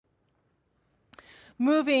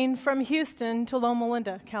moving from Houston to Loma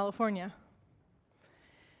Linda, California.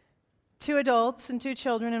 2 adults and 2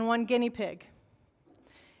 children and 1 guinea pig.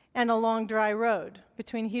 And a long dry road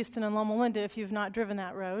between Houston and Loma Linda if you've not driven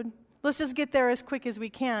that road. Let's just get there as quick as we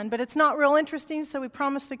can. But it's not real interesting, so we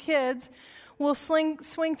promised the kids we'll swing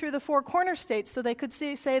through the 4 corner states so they could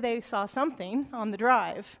say they saw something on the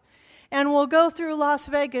drive. And we'll go through Las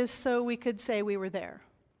Vegas so we could say we were there.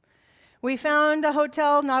 We found a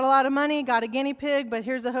hotel, not a lot of money, got a guinea pig, but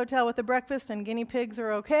here's a hotel with a breakfast, and guinea pigs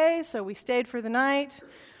are okay, so we stayed for the night,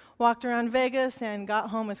 walked around Vegas, and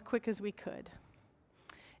got home as quick as we could.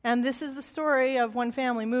 And this is the story of one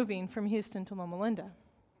family moving from Houston to Loma Linda.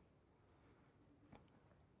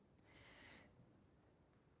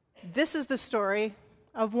 This is the story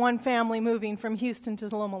of one family moving from Houston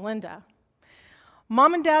to Loma Linda.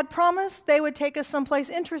 Mom and Dad promised they would take us someplace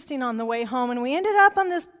interesting on the way home, and we ended up on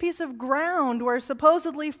this piece of ground where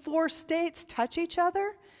supposedly 4 states touch each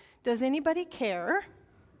other. Does anybody care?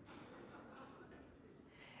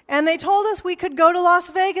 And they told us we could go to Las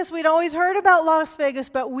Vegas. We'd always heard about Las Vegas,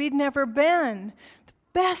 but we'd never been. The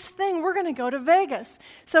best thing, we're going to go to Vegas.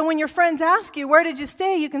 So when your friends ask you, where did you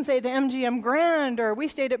stay? You can say the MGM Grand, or we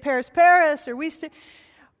stayed at Paris, or we stayed.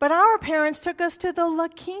 But our parents took us to the La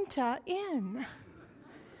Quinta Inn.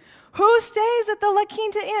 Who stays at the La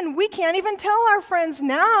Quinta Inn? We can't even tell our friends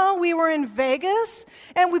now. We were in Vegas,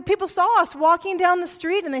 and people saw us walking down the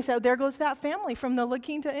street, and they said, there goes that family from the La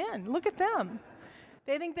Quinta Inn. Look at them.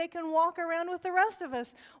 They think they can walk around with the rest of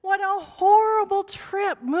us. What a horrible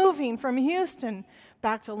trip moving from Houston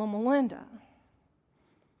back to Loma Linda.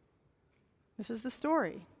 This is the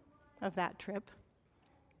story of that trip.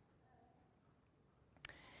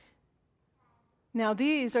 Now,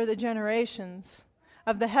 these are the generations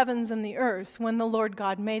of the heavens and the earth when the Lord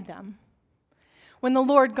God made them. When the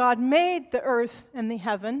Lord God made the earth and the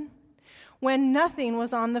heaven, when nothing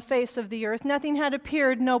was on the face of the earth, nothing had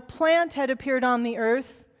appeared, no plant had appeared on the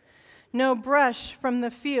earth, no brush from the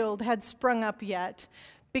field had sprung up yet,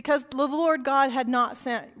 because the Lord God had not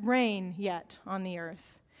sent rain yet on the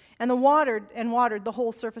earth. And watered the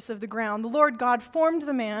whole surface of the ground. The Lord God formed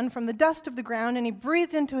the man from the dust of the ground, and he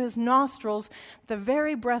breathed into his nostrils the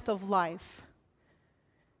very breath of life.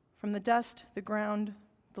 From the dust, the ground,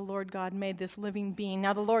 the Lord God made this living being.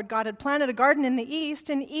 Now the Lord God had planted a garden in the east,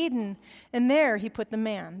 in Eden, and there he put the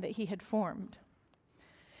man that he had formed.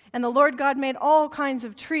 And the Lord God made all kinds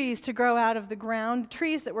of trees to grow out of the ground,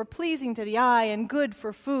 trees that were pleasing to the eye and good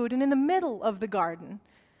for food. And in the middle of the garden,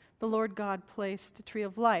 the Lord God placed the tree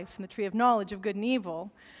of life and the tree of knowledge of good and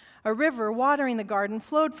evil. A river watering the garden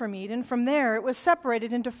flowed from Eden. From there it was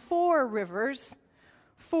separated into 4 rivers.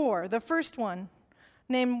 4. The first one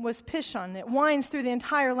name was Pishon. It winds through the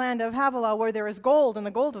entire land of Havilah where there is gold, and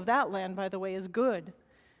the gold of that land, by the way, is good.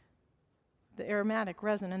 The aromatic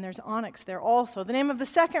resin, and there's onyx there also. The name of the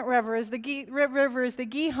second river is the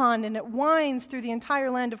Gihon, and it winds through the entire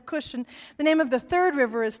land of Cush. And the name of the third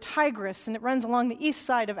river is Tigris, and it runs along the east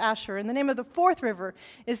side of Ashur. And the name of the 4th river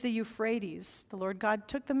is the Euphrates. The Lord God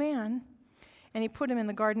took the man, and he put him in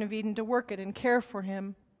the Garden of Eden to work it and care for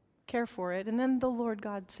it. And then the Lord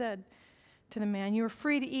God said to the man, you are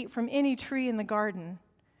free to eat from any tree in the garden,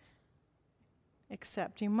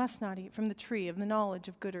 except you must not eat from the tree of the knowledge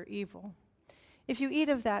of good or evil. If you eat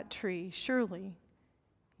of that tree, surely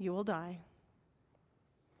you will die.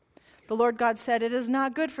 The Lord God said, it is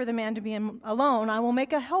not good for the man to be alone. I will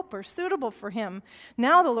make a helper suitable for him.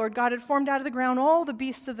 Now the Lord God had formed out of the ground all the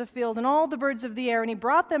beasts of the field and all the birds of the air, and he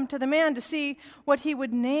brought them to the man to see what he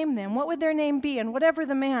would name them. What would their name be? And whatever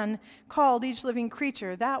the man called each living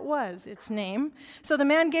creature, that was its name. So the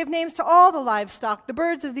man gave names to all the livestock, the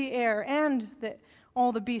birds of the air, and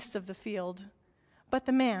all the beasts of the field. But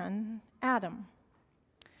the man, Adam,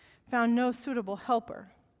 found no suitable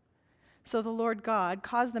helper. So the Lord God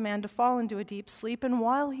caused the man to fall into a deep sleep, and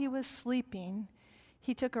while he was sleeping,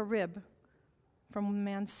 he took a rib from the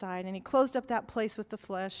man's side, and he closed up that place with the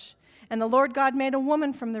flesh. And the Lord God made a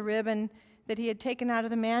woman from the rib that he had taken out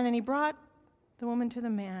of the man, and he brought the woman to the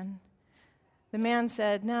man. The man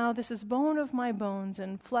said, now this is bone of my bones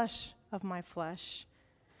and flesh of my flesh.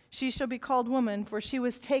 She shall be called woman, for she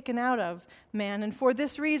was taken out of man. And for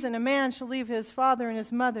this reason a man shall leave his father and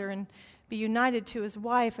his mother and be united to his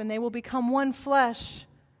wife, and they will become one flesh.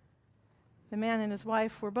 The man and his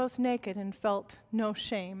wife were both naked and felt no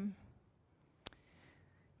shame.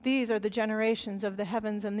 These are the generations of the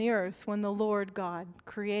heavens and the earth when the Lord God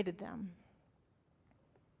created them.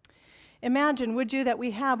 Imagine, would you, that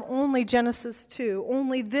we have only Genesis 2,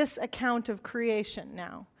 only this account of creation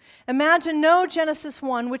now. Imagine no Genesis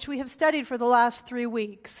 1, which we have studied for the last 3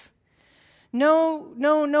 weeks.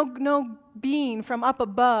 No being from up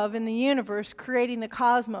above in the universe creating the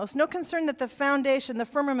cosmos. No concern that the foundation, the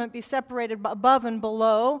firmament, be separated above and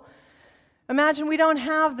below. Imagine we don't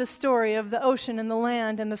have the story of the ocean and the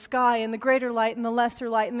land and the sky and the greater light and the lesser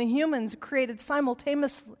light and the humans created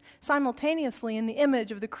simultaneously in the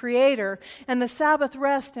image of the Creator and the Sabbath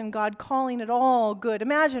rest and God calling it all good.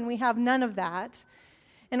 Imagine we have none of that.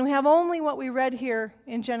 And we have only what we read here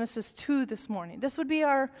in Genesis 2 this morning. This would be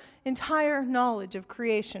our entire knowledge of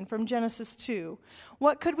creation from Genesis 2.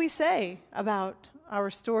 What could we say about our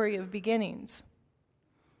story of beginnings?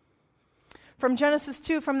 From Genesis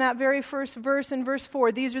 2, from that very first verse in verse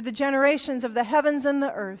 4, these are the generations of the heavens and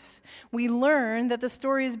the earth. We learn that the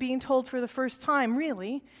story is being told for the first time,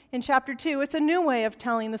 really, in chapter 2. It's a new way of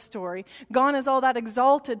telling the story. Gone is all that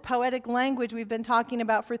exalted, poetic language we've been talking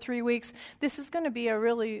about for 3 weeks. This is going to be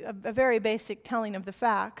a very basic telling of the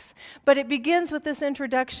facts. But it begins with this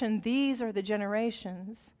introduction, these are the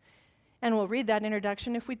generations. And we'll read that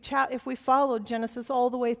introduction if we followed Genesis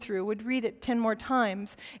all the way through, would read it 10 more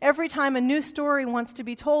times. Every time a new story wants to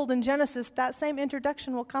be told in Genesis, that same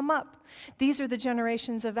introduction will come up. These are the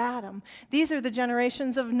generations of Adam. These are the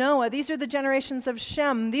generations of Noah. These are the generations of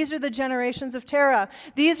Shem. These are the generations of Terah.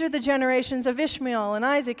 These are the generations of Ishmael and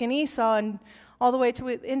Isaac and Esau, and all the way to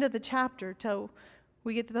the end of the chapter till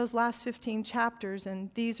we get to those last 15 chapters,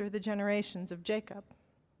 and these are the generations of Jacob.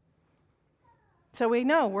 So we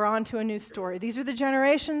know we're on to a new story. These are the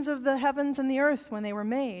generations of the heavens and the earth when they were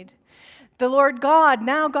made. The Lord God,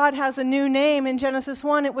 now God has a new name. In Genesis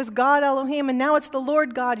 1, it was God Elohim, and now it's the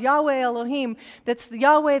Lord God, Yahweh Elohim. That's the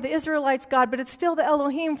Yahweh, the Israelites' God, but it's still the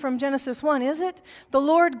Elohim from Genesis 1, is it? The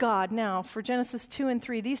Lord God now for Genesis 2 and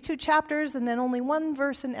 3. These 2 chapters, and then only 1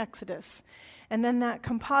 verse in Exodus. And then that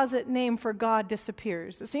composite name for God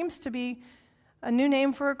disappears. It seems to be a new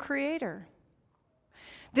name for a creator.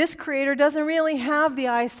 This creator doesn't really have the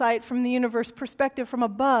eyesight from the universe perspective from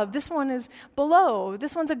above. This one is below.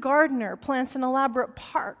 This one's a gardener, plants an elaborate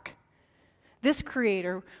park. This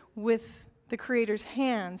creator, with the creator's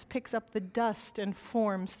hands, picks up the dust and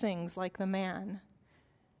forms things like the man.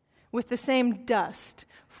 With the same dust,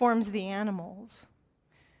 forms the animals.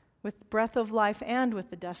 With breath of life and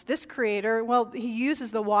with the dust. This creator, well, he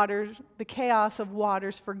uses the waters, the chaos of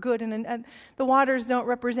waters for good, and the waters don't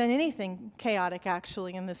represent anything chaotic,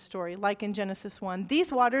 actually, in this story, like in Genesis 1.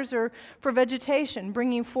 These waters are for vegetation,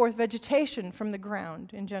 bringing forth vegetation from the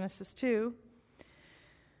ground in Genesis 2.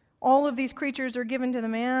 All of these creatures are given to the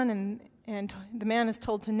man, and the man is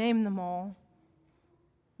told to name them all.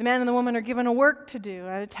 The man and the woman are given a work to do,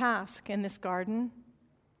 a task in this garden.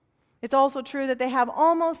 It's also true that they have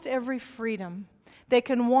almost every freedom. They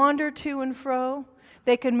can wander to and fro.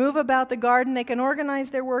 They can move about the garden. They can organize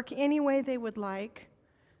their work any way they would like.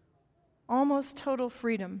 Almost total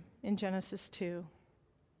freedom in Genesis 2.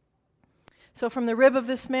 So from the rib of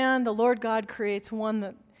this man, the Lord God creates one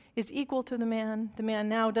that is equal to the man. The man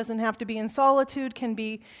now doesn't have to be in solitude,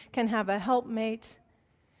 can have a helpmate.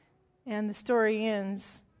 And the story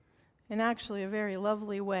ends in actually a very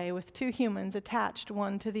lovely way, with 2 humans attached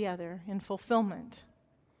one to the other in fulfillment.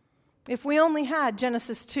 If we only had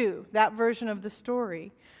Genesis 2, that version of the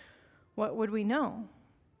story, what would we know?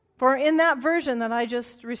 For in that version that I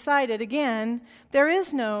just recited again, there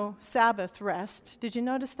is no Sabbath rest. Did you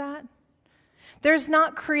notice that? There's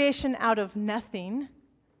not creation out of nothing,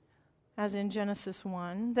 as in Genesis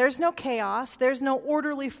 1. There's no chaos. There's no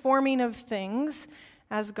orderly forming of things,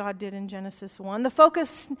 as God did in Genesis 1. The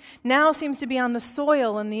focus now seems to be on the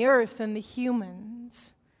soil and the earth and the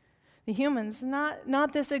humans. The humans,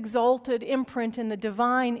 not this exalted imprint in the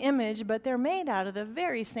divine image, but they're made out of the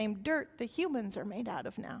very same dirt the humans are made out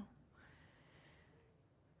of now.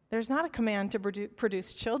 There's not a command to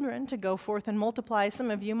produce children, to go forth and multiply.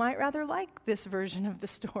 Some of you might rather like this version of the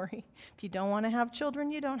story. If you don't want to have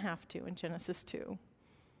children, you don't have to in Genesis 2.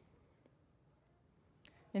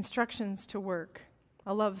 Instructions to work.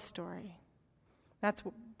 A love story. That's,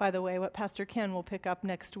 by the way, what Pastor Ken will pick up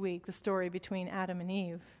next week, the story between Adam and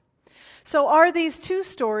Eve. So are these 2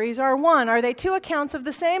 stories, or one? Are they 2 accounts of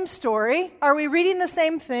the same story? Are we reading the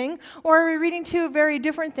same thing, or are we reading 2 very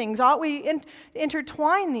different things? Ought we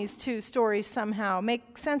intertwine these 2 stories somehow,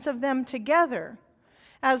 make sense of them together,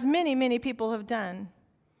 as many, many people have done?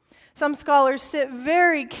 Some scholars sit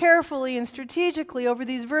very carefully and strategically over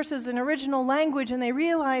these verses in original language, and they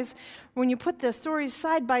realize when you put the stories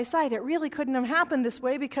side by side, it really couldn't have happened this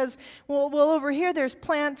way because, well, over here there's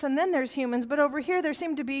plants and then there's humans, but over here there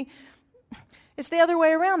seem to be It's the other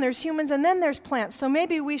way around. There's humans and then there's plants. So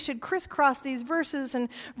maybe we should crisscross these verses, and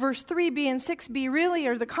verse 3b and 6b really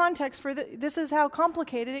are the context for this is how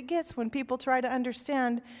complicated it gets when people try to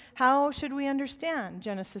understand how should we understand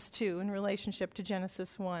Genesis 2 in relationship to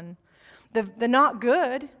Genesis 1. The not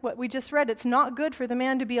good, what we just read, it's not good for the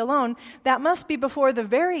man to be alone. That must be before the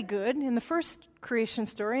very good in the first creation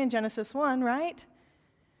story in Genesis 1, right?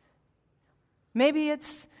 Maybe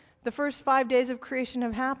it's the first 5 days of creation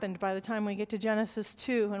have happened by the time we get to Genesis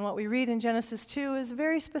 2, and what we read in Genesis 2 is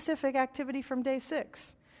very specific activity from day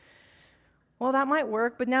 6. Well, that might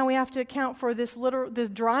work, but now we have to account for this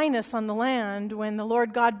dryness on the land. When the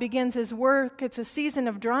Lord God begins his work, it's a season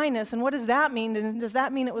of dryness. And what does that mean? And does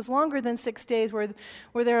that mean it was longer than 6 days? Was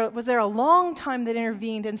there a long time that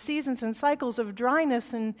intervened and seasons and cycles of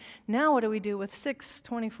dryness? And now what do we do with 6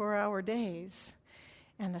 24-hour days?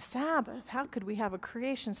 And the Sabbath, how could we have a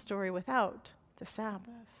creation story without the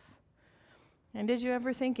Sabbath? And did you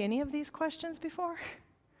ever think any of these questions before?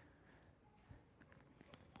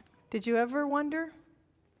 Did you ever wonder?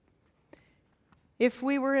 If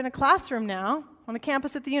we were in a classroom now, on the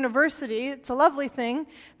campus at the university, it's a lovely thing.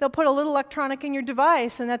 They'll put a little electronic in your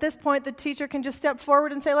device, and at this point the teacher can just step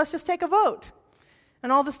forward and say, let's just take a vote.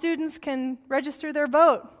 And all the students can register their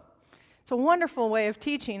vote. It's a wonderful way of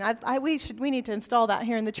teaching. We need to install that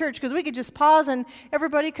here in the church, because we could just pause and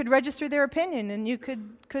everybody could register their opinion, and you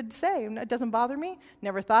could say, it doesn't bother me,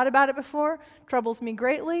 never thought about it before, troubles me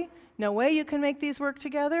greatly, no way you can make these work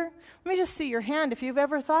together. Let me just see your hand if you've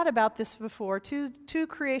ever thought about this before. Two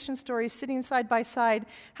creation stories sitting side by side.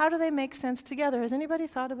 How do they make sense together? Has anybody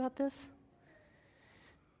thought about this?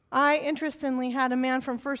 I, interestingly, had a man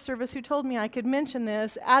from First Service who told me I could mention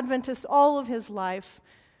this, Adventist all of his life,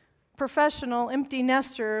 professional, empty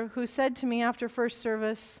nester, who said to me after first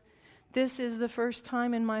service, this is the first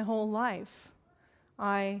time in my whole life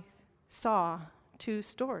I saw 2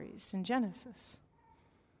 stories in Genesis.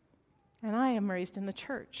 And I am raised in the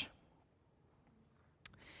church.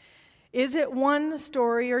 Is it 1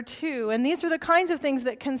 story or 2? And these are the kinds of things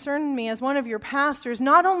that concern me as one of your pastors.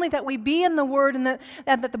 Not only that we be in the Word and that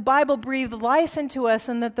the Bible breathe life into us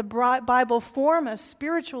and that the Bible form us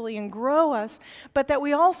spiritually and grow us, but that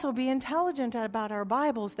we also be intelligent about our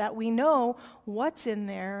Bibles, that we know what's in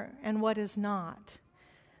there and what is not,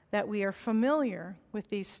 that we are familiar with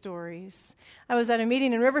these stories. I was at a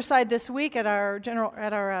meeting in Riverside this week at our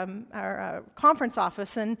conference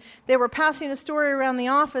office, and they were passing a story around the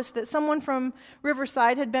office that someone from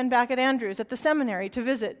Riverside had been back at Andrews at the seminary to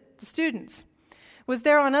visit the students. Was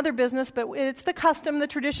there on other business, but it's the custom, the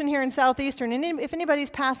tradition here in Southeastern. And if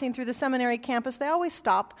anybody's passing through the seminary campus, they always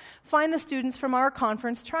stop, find the students from our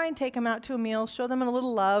conference, try and take them out to a meal, show them a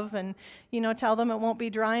little love, and tell them it won't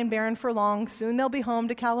be dry and barren for long. Soon they'll be home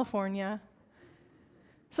to California.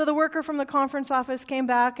 So the worker from the conference office came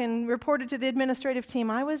back and reported to the administrative team,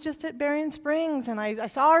 I was just at Berrien Springs, and I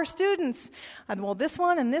saw our students. Well, this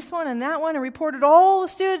one and this one and that one, and reported all the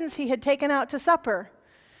students he had taken out to supper.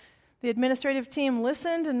 The administrative team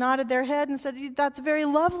listened and nodded their head and said, that's very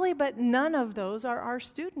lovely, but none of those are our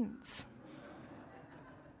students.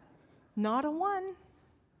 Not a one.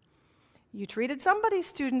 You treated somebody's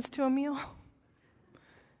students to a meal.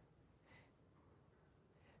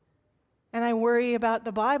 And I worry about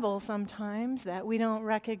the Bible sometimes, that we don't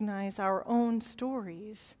recognize our own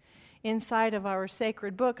stories inside of our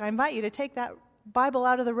sacred book. I invite you to take that Bible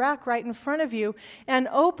out of the rack right in front of you and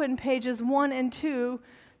open pages 1 and 2,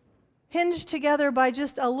 hinged together by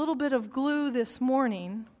just a little bit of glue this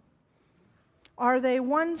morning. Are they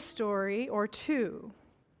 1 story or 2?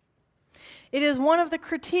 It is one of the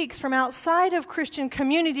critiques from outside of Christian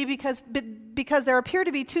community because there appear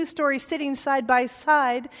to be 2 stories sitting side by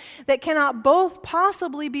side that cannot both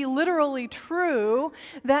possibly be literally true,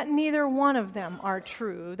 that neither one of them are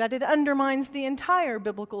true, that it undermines the entire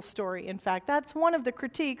biblical story. In fact, that's one of the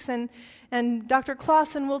critiques, and Dr.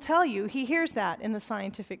 Clausen will tell you he hears that in the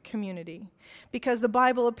scientific community. Because the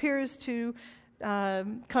Bible appears to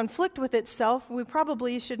conflict with itself, we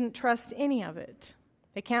probably shouldn't trust any of it.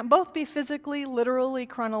 They can't both be physically, literally,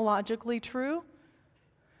 chronologically true.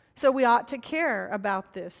 So we ought to care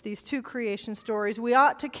about these 2 creation stories. We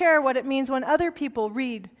ought to care what it means when other people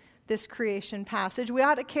read this creation passage. We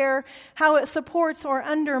ought to care how it supports or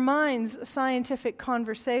undermines scientific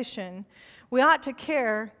conversation. We ought to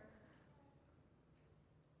care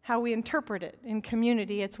how we interpret it in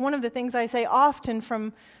community. It's one of the things I say often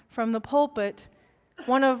from the pulpit.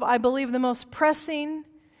 One of, I believe, the most pressing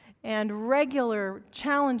and regular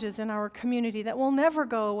challenges in our community that will never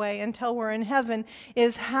go away until we're in heaven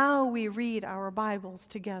is how we read our Bibles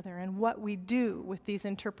together and what we do with these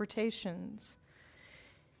interpretations.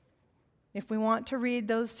 If we want to read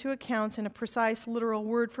those two accounts in a precise, literal,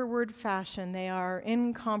 word-for-word fashion, they are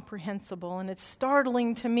incomprehensible. And it's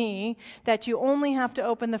startling to me that you only have to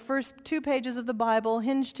open the first 2 pages of the Bible,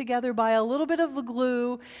 hinged together by a little bit of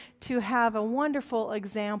glue, to have a wonderful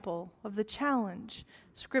example of the challenge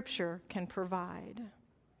Scripture can provide.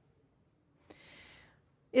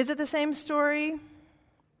 Is it the same story?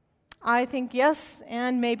 I think yes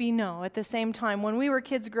and maybe no at the same time. When we were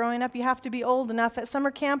kids growing up, you have to be old enough. At summer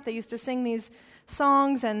camp, they used to sing these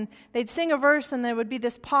songs, and they'd sing a verse, and there would be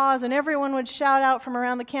this pause, and everyone would shout out from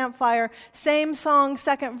around the campfire, same song,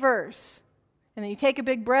 second verse. And then you take a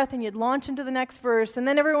big breath, and you'd launch into the next verse, and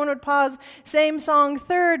then everyone would pause, same song,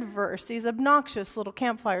 third verse, these obnoxious little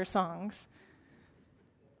campfire songs.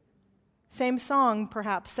 Same song,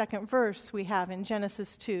 perhaps, second verse we have in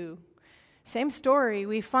Genesis 2. Same story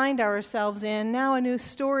we find ourselves in, now a new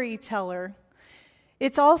storyteller.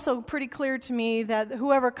 It's also pretty clear to me that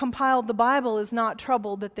whoever compiled the Bible is not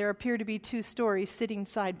troubled that there appear to be 2 stories sitting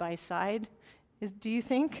side by side. Do you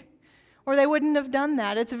think? Or they wouldn't have done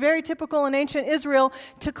that. It's very typical in ancient Israel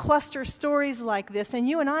to cluster stories like this. And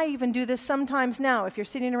you and I even do this sometimes now. If you're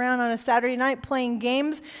sitting around on a Saturday night playing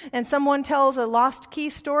games and someone tells a lost key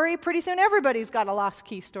story, pretty soon everybody's got a lost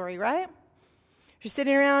key story, right? If you're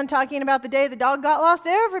sitting around talking about the day the dog got lost,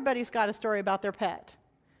 everybody's got a story about their pet.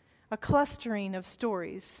 A clustering of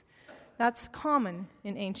stories. That's common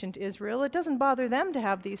in ancient Israel. It doesn't bother them to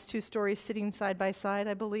have these 2 stories sitting side by side,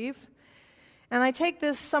 I believe. And I take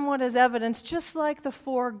this somewhat as evidence, just like the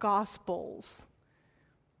 4 Gospels,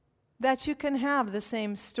 that you can have the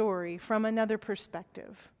same story from another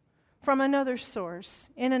perspective, from another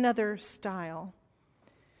source, in another style.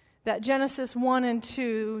 That Genesis 1 and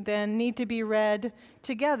 2 then need to be read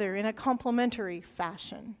together in a complementary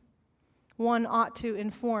fashion. One ought to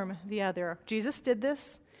inform the other. Jesus did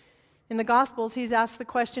this. In the Gospels, he's asked the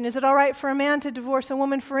question, is it all right for a man to divorce a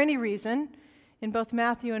woman for any reason? In both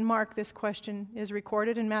Matthew and Mark, this question is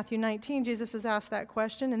recorded. In Matthew 19, Jesus is asked that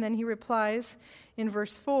question, and then he replies in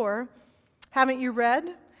verse 4, haven't you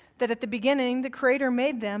read that at the beginning the Creator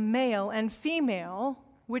made them male and female?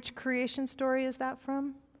 Which creation story is that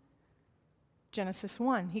from? Genesis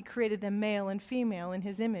 1. He created them male and female in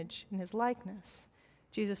his image, in his likeness.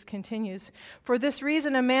 Jesus continues, for this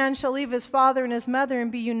reason a man shall leave his father and his mother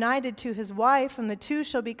and be united to his wife, and the 2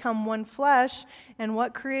 shall become one flesh. And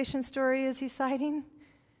what creation story is he citing?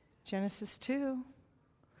 Genesis 2.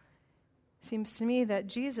 Seems to me that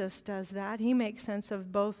Jesus does that. He makes sense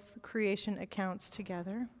of both creation accounts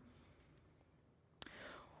together.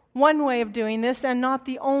 One way of doing this, and not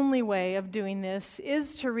the only way of doing this,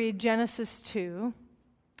 is to read Genesis 2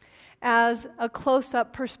 as a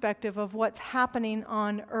close-up perspective of what's happening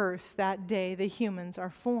on earth that day the humans are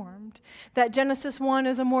formed. That Genesis 1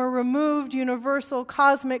 is a more removed, universal,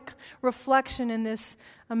 cosmic reflection in this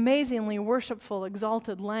amazingly worshipful,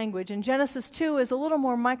 exalted language. And Genesis 2 is a little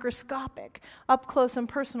more microscopic, up close and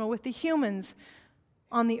personal with the humans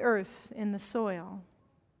on the earth in the soil.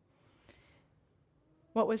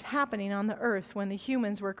 What was happening on the earth when the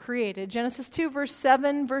humans were created. Genesis 2, verse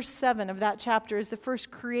 7 of that chapter is the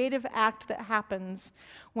first creative act that happens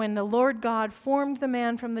when the Lord God formed the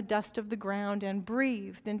man from the dust of the ground and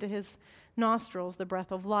breathed into his nostrils the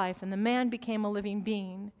breath of life, and the man became a living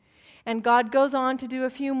being. And God goes on to do a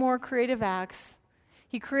few more creative acts.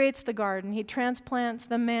 He creates the garden. He transplants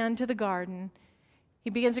the man to the garden. He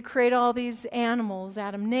begins to create all these animals.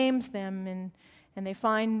 Adam names them, and they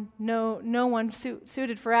find no one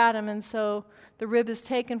suited for Adam, and so the rib is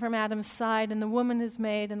taken from Adam's side, and the woman is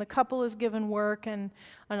made, and the couple is given work, and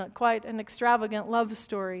quite an extravagant love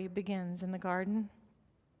story begins in the garden.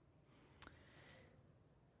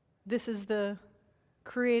 This is the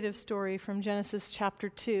creative story from Genesis chapter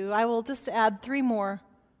 2. I will just add 3 more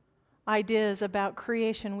ideas about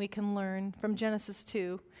creation we can learn from Genesis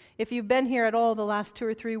 2. If you've been here at all the last 2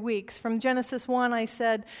 or 3 weeks, from Genesis 1 I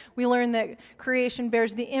said we learned that creation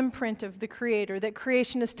bears the imprint of the Creator, that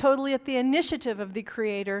creation is totally at the initiative of the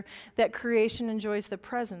Creator, that creation enjoys the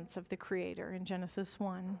presence of the Creator in Genesis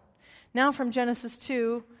 1. Now from Genesis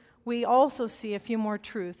 2, we also see a few more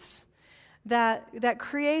truths. That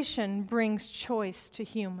creation brings choice to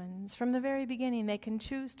humans. From the very beginning, they can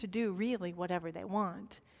choose to do really whatever they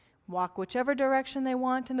want. Walk whichever direction they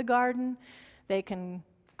want in the garden. They can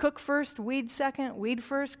cook first, weed second, weed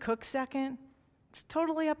first, cook second. It's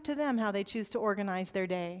totally up to them how they choose to organize their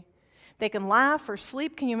day. They can laugh or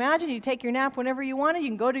sleep. Can you imagine? You take your nap whenever you wanted. You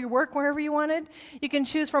can go to your work wherever you wanted. You can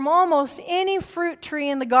choose from almost any fruit tree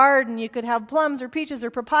in the garden. You could have plums or peaches or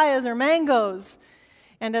papayas or mangoes.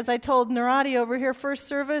 And as I told Narati over here, first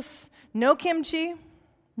service, no kimchi,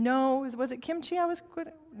 No, was it kimchi?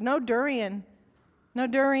 No durian. No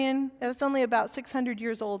durian. That's only about 600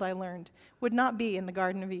 years old, I learned. Would not be in the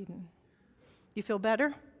Garden of Eden. You feel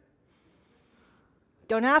better?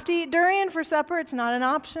 Don't have to eat durian for supper. It's not an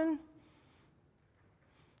option.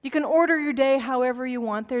 You can order your day however you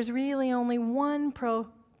want. There's really only one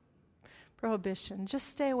prohibition. Just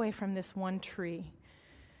stay away from this one tree.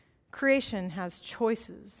 Creation has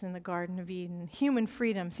choices in the Garden of Eden. Human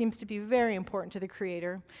freedom seems to be very important to the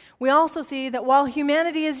Creator. We also see that while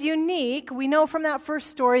humanity is unique, we know from that first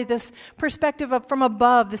story this perspective from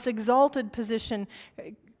above, this exalted position.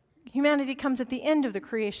 Humanity comes at the end of the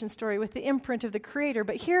creation story with the imprint of the Creator,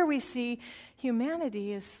 but here we see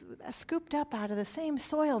humanity is scooped up out of the same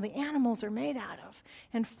soil the animals are made out of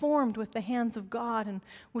and formed with the hands of God and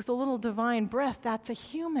with a little divine breath. That's a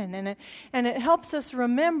human, and it helps us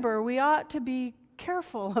remember we ought to be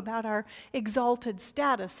careful about our exalted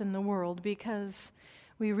status in the world because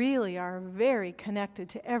we really are very connected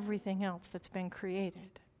to everything else that's been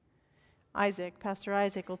created. Pastor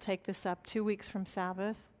Isaac will take this up 2 weeks from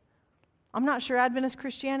Sabbath. I'm not sure Adventist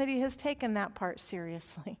Christianity has taken that part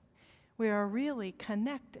seriously. We are really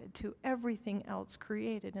connected to everything else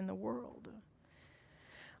created in the world.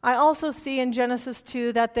 I also see in Genesis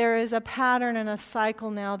 2 that there is a pattern and a cycle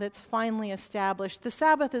now that's finally established. The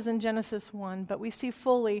Sabbath is in Genesis 1, but we see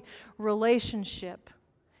fully relationship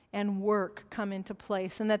and work come into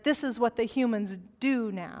place, and that this is what the humans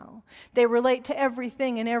do now. They relate to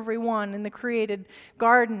everything and everyone in the created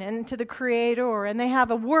garden and to the Creator, and they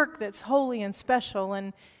have a work that's holy and special,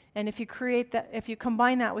 and if you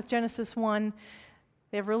combine that with Genesis 1,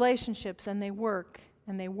 they have relationships and they work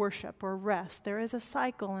and they worship or rest. There is a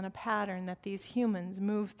cycle and a pattern that these humans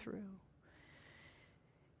move through.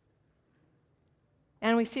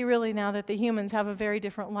 And we see really now that the humans have a very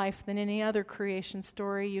different life than any other creation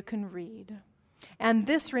story you can read. And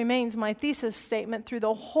this remains my thesis statement through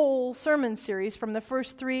the whole sermon series, from the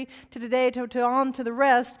first 3 to today to on to the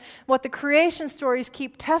rest. What the creation stories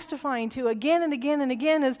keep testifying to again and again and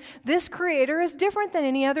again is this Creator is different than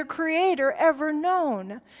any other creator ever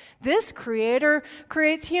known. This Creator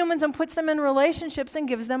creates humans and puts them in relationships and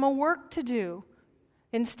gives them a work to do,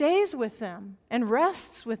 and stays with them and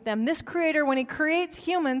rests with them. This Creator, when He creates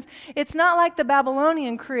humans, it's not like the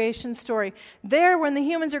Babylonian creation story. There, when the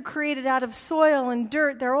humans are created out of soil and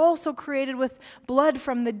dirt, they're also created with blood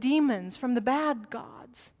from the demons, from the bad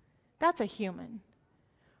gods. That's a human.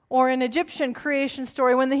 Or an Egyptian creation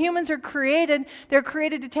story, when the humans are created, they're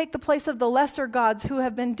created to take the place of the lesser gods who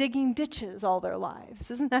have been digging ditches all their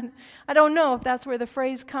lives. Isn't that? I don't know if that's where the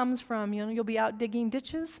phrase comes from. You'll be out digging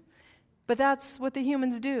ditches. But that's what the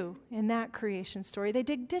humans do in that creation story. They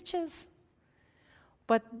dig ditches.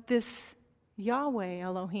 But this Yahweh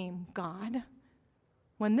Elohim, God,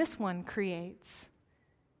 when this one creates,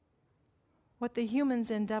 what the humans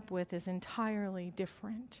end up with is entirely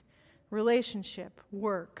different. Relationship,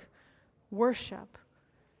 work, worship,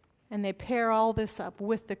 and they pair all this up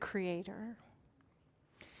with the Creator.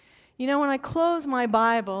 You know, when I close my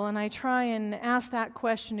Bible and I try and ask that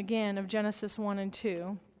question again of Genesis 1 and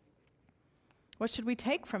 2, what should we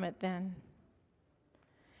take from it then?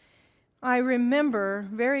 I remember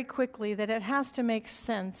very quickly that it has to make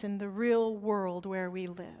sense in the real world where we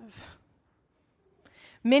live.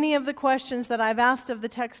 Many of the questions that I've asked of the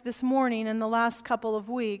text this morning and the last couple of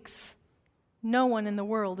weeks, no one in the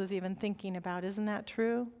world is even thinking about. Isn't that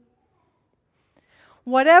true?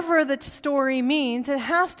 Whatever the story means, it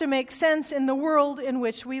has to make sense in the world in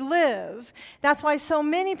which we live. That's why so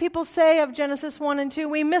many people say of Genesis 1 and 2,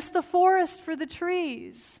 we miss the forest for the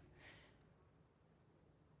trees.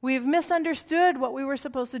 We've misunderstood what we were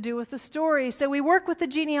supposed to do with the story, so we work with the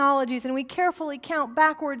genealogies and we carefully count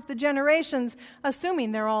backwards the generations,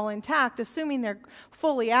 assuming they're all intact, assuming they're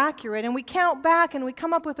fully accurate, and we count back and we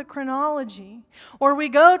come up with a chronology. Or we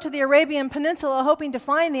go to the Arabian Peninsula hoping to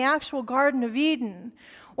find the actual Garden of Eden,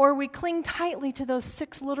 or we cling tightly to those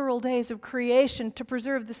 6 literal days of creation to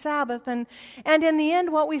preserve the Sabbath, and in the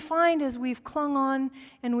end what we find is we've clung on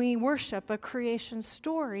and we worship a creation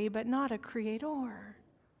story, but not a creator.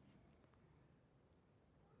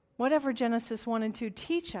 Whatever Genesis 1 and 2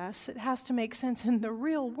 teach us, it has to make sense in the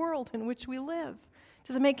real world in which we live.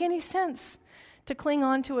 Does it make any sense to cling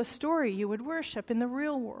on to a story you would worship in the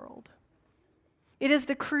real world? It is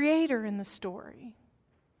the Creator in the story.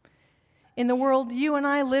 In the world you and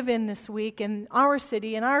I live in this week, in our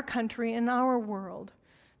city, in our country, in our world,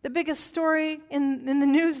 the biggest story in the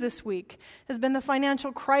news this week has been the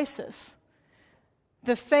financial crisis.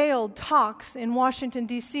 The failed talks in Washington,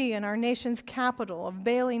 D.C., in our nation's capital, of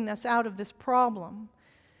bailing us out of this problem.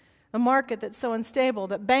 A market that's so unstable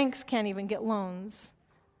that banks can't even get loans.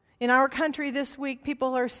 In our country this week,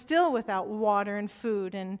 people are still without water and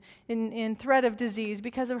food and in threat of disease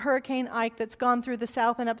because of Hurricane Ike that's gone through the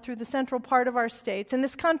south and up through the central part of our states. In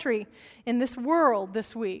this country, in this world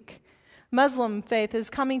this week, Muslim faith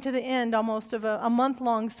is coming to the end almost of a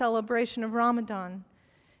month-long celebration of Ramadan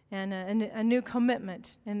and a new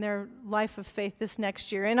commitment in their life of faith this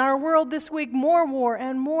next year. In our world this week, more war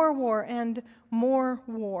and more war and more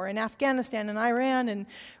war in Afghanistan and Iran and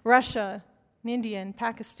Russia, in India and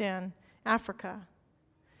Pakistan, Africa.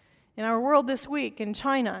 In our world this week, in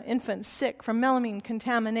China, infants sick from melamine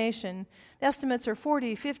contamination. The estimates are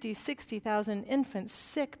 40, 50, 60,000 infants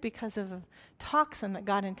sick because of a toxin that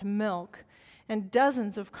got into milk. And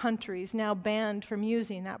dozens of countries now banned from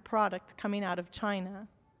using that product coming out of China.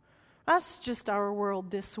 That's just our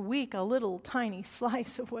world this week, a little tiny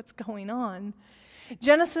slice of what's going on.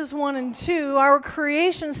 Genesis 1 and 2, our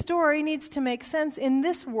creation story needs to make sense in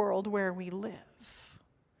this world where we live.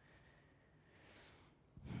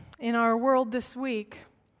 In our world this week,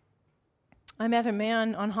 I met a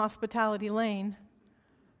man on Hospitality Lane,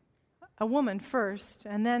 a woman first,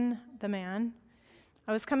 and then the man.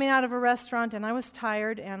 I was coming out of a restaurant, and I was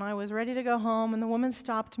tired, and I was ready to go home, and the woman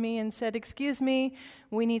stopped me and said, "Excuse me,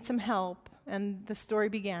 we need some help." And the story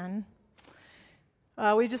began.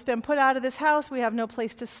 We've just been put out of this house. We have no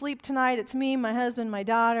place to sleep tonight. It's me, my husband, my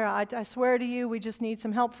daughter. I swear to you, we just need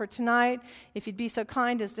some help for tonight. If you'd be so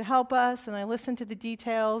kind as to help us. And I listened to the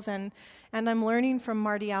details, and I'm learning from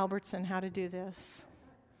Marty Albertson how to do this.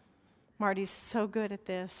 Marty's so good at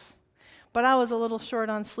this. But I was a little short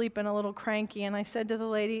on sleep and a little cranky, and I said to the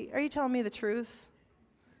lady, "Are you telling me the truth?"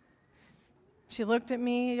 She looked at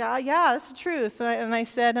me, yeah, it's the truth. And I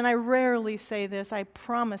said, and I rarely say this, I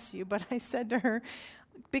promise you, but I said to her,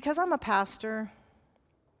 because I'm a pastor,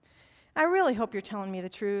 I really hope you're telling me the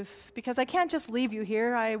truth, because I can't just leave you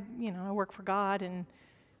here. I work for God, and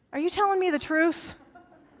are you telling me the truth?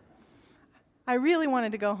 I really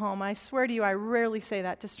wanted to go home. I swear to you, I rarely say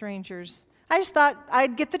that to strangers. I just thought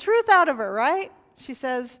I'd get the truth out of her, right? She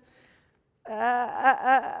says,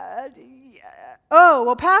 oh,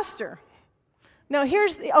 well, Pastor. No,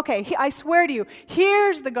 I swear to you,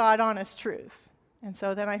 here's the God honest truth. And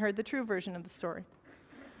so then I heard the true version of the story.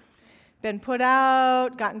 Been put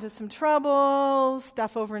out, got into some trouble,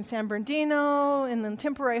 stuff over in San Bernardino, and then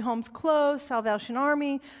temporary homes closed, Salvation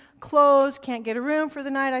Army closed, can't get a room for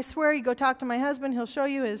the night. I swear, you go talk to my husband, he'll show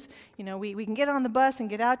you his, we can get on the bus and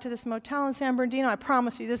get out to this motel in San Bernardino. I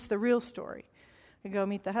promise you, this is the real story. I go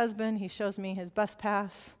meet the husband, he shows me his bus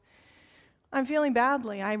pass. I'm feeling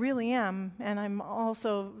badly, I really am, and I'm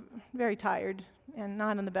also very tired and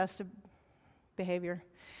not in the best of behavior.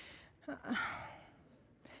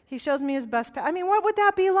 He shows me his bus pass. I mean, what would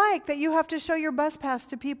that be like, that you have to show your bus pass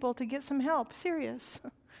to people to get some help? Serious.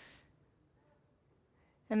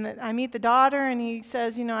 And I meet the daughter, and he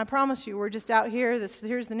says, I promise you, we're just out here.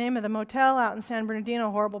 Here's the name of the motel out in San Bernardino,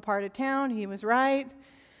 a horrible part of town. He was right.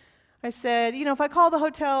 I said, if I call the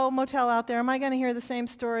motel out there, am I going to hear the same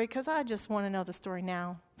story? Because I just want to know the story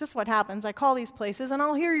now. This is what happens. I call these places, and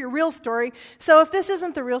I'll hear your real story. So if this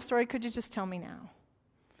isn't the real story, could you just tell me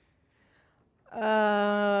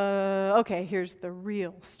now? Okay, here's the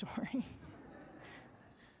real story.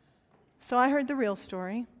 So I heard the real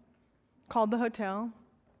story, called the hotel.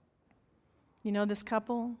 You know this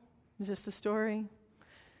couple? Is this the story?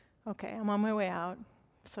 Okay, I'm on my way out.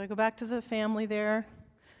 So I go back to the family there.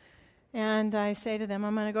 And I say to them,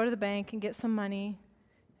 I'm going to go to the bank and get some money.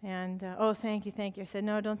 And, thank you. I said,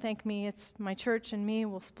 no, don't thank me. It's my church and me.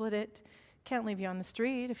 We'll split it. Can't leave you on the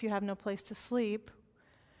street if you have no place to sleep.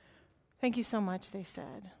 Thank you so much, they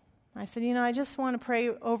said. I said, I just want to pray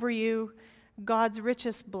over you God's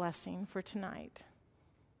richest blessing for tonight.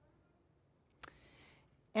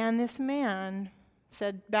 And this man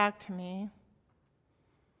said back to me,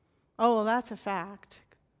 oh, well, that's a fact.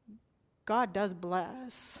 God does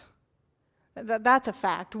bless. That's a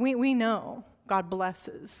fact. We know God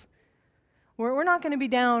blesses. We're not going to be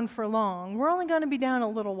down for long. We're only going to be down a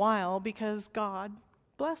little while because God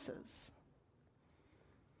blesses.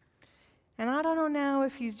 And I don't know now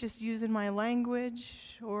if he's just using my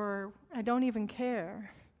language or I don't even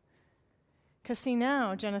care. Because see,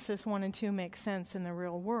 now Genesis 1 and 2 makes sense in the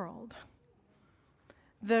real world.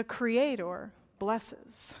 The Creator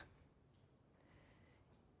blesses.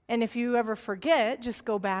 And if you ever forget, just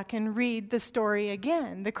go back and read the story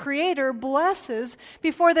again. The Creator blesses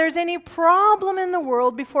before there's any problem in the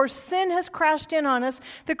world, before sin has crashed in on us.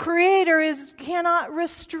 The Creator cannot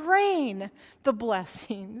restrain the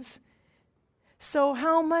blessings. So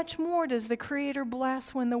how much more does the Creator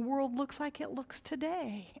bless when the world looks like it looks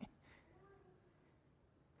today?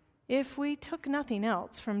 If we took nothing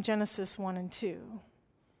else from Genesis 1 and 2,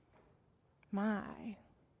 my,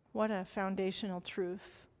 what a foundational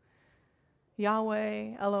truth.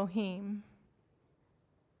 Yahweh Elohim,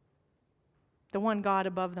 the one God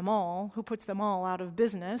above them all, who puts them all out of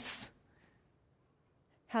business,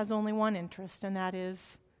 has only one interest, and that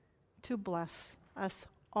is to bless us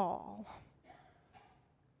all.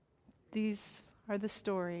 These are the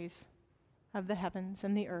stories of the heavens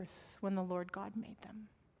and the earth when the Lord God made them.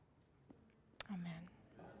 Amen.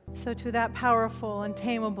 So to that powerful,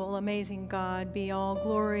 untamable, amazing God be all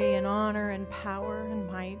glory and honor and power and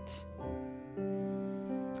might.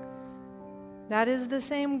 That is the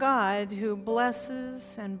same God who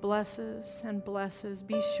blesses and blesses and blesses.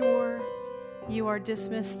 Be sure you are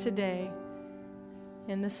dismissed today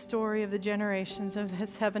in the story of the generations of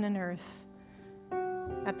this heaven and earth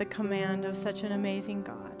at the command of such an amazing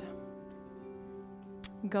God.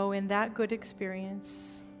 Go in that good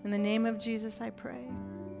experience. In the name of Jesus I pray.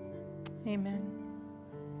 Amen.